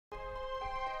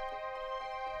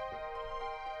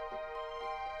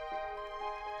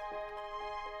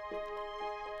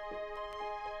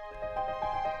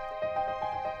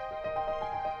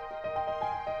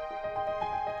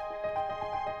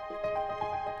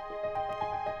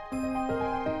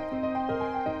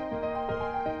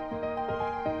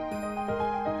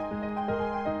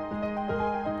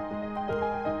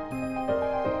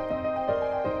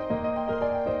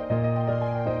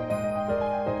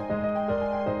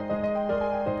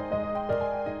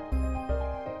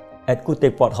At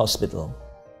KTPH Hospital,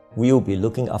 we will be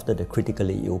looking after the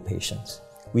critically ill patients.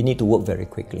 We need to work very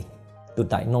quickly to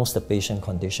diagnose the patient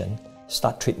condition,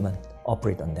 start treatment,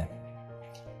 operate on them.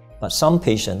 But some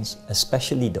patients,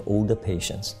 especially the older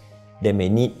patients, they may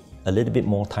need a little bit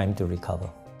more time to recover.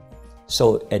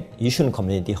 So at Yishun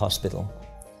Community Hospital,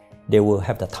 they will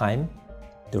have the time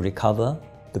to recover,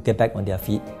 to get back on their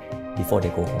feet before they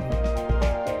go home.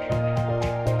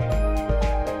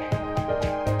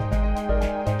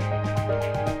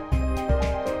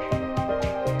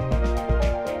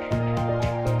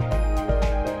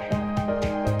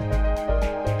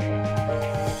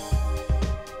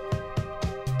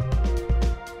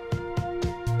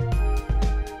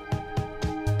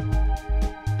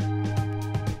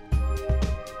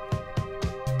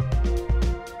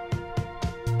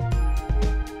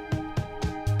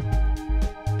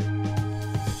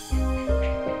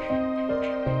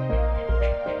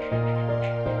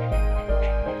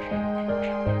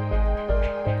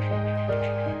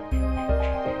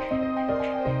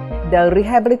 The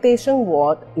rehabilitation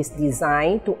ward is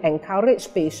designed to encourage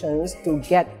patients to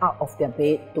get out of their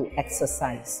bed to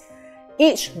exercise.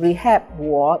 Each rehab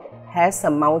ward has a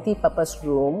multi-purpose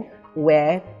room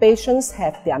where patients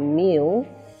have their meal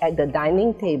at the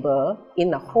dining table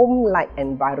in a home-like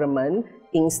environment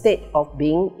instead of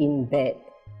being in bed.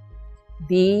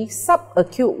 The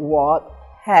sub-acute ward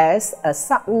has a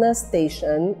sub-nurse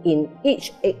station in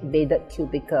each 8-bedded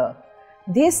cubicle.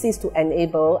 This is to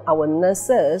enable our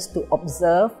nurses to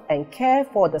observe and care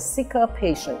for the sicker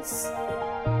patients.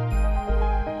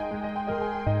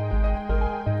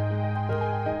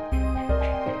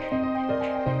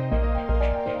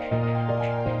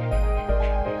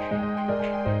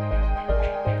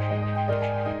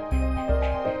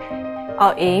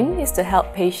 Our aim is to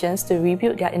help patients to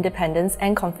rebuild their independence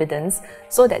and confidence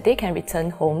so that they can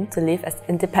return home to live as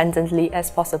independently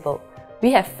as possible.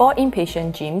 We have 4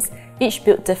 inpatient gyms, each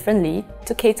built differently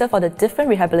to cater for the different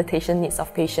rehabilitation needs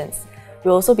of patients.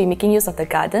 We'll also be making use of the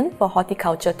garden for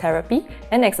horticulture therapy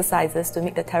and exercises to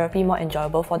make the therapy more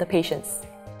enjoyable for the patients.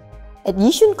 At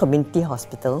Yishun Community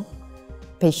Hospital,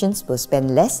 patients will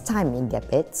spend less time in their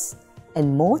beds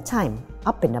and more time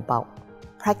up and about,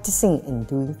 practicing and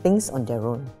doing things on their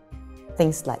own.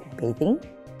 Things like bathing,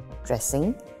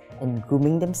 dressing, and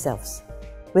grooming themselves,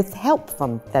 with help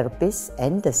from therapists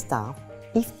and the staff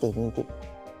if they need it.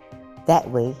 That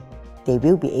way, they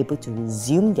will be able to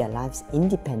resume their lives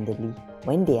independently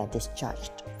when they are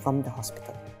discharged from the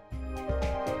hospital.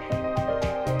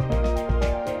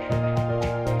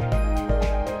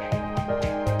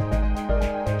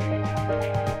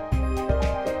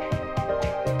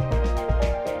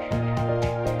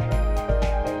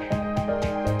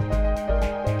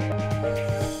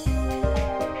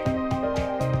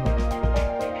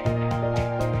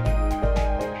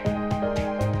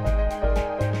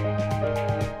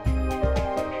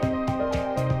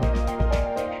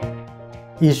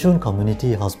 Yishun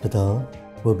Community Hospital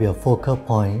will be a focal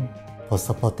point for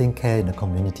supporting care in the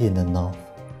community in the north.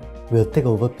 We'll take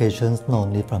over patients not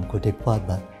only from KTPH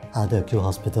but other acute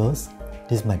hospitals.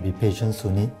 These might be patients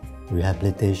who need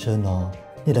rehabilitation or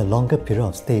need a longer period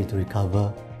of stay to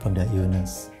recover from their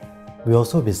illness. We'll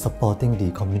also be supporting the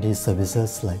community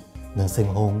services like nursing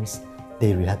homes,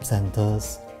 day rehab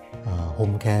centers,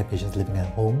 home care, patients living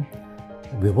at home.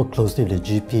 We'll work closely with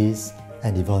the GPs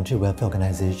and the voluntary welfare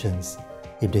organizations.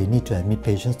 If they need to admit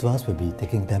patients to us, we'll be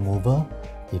taking them over.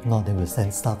 If not, then we'll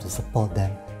send staff to support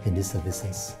them in these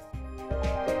services.